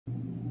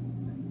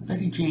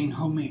Betty Jane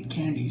Homemade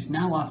Candies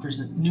now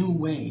offers new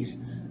ways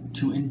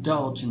to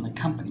indulge in the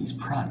company's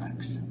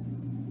products.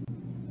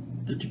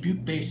 The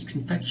Dubuque-based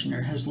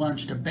confectioner has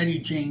launched a Betty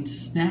Jane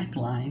snack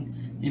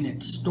line in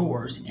its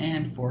stores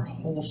and for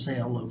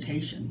wholesale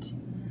locations.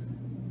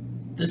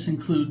 This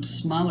includes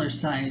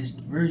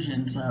smaller-sized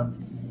versions of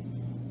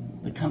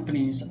the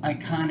company's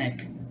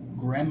iconic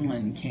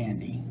Gremlin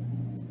candy.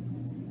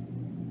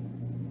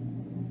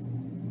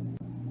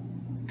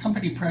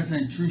 Company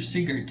President Drew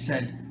Siegert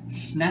said,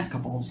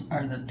 "Snackables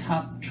are the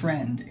top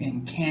trend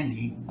in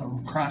candy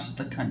across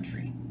the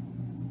country."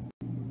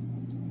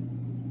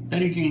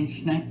 Betty Jane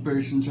snack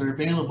versions are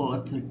available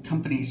at the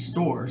company's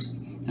stores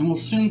and will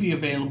soon be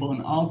available in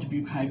all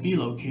Dubuque Hy-Vee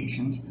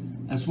locations,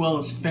 as well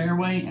as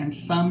Fairway and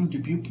some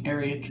Dubuque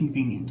area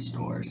convenience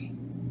stores.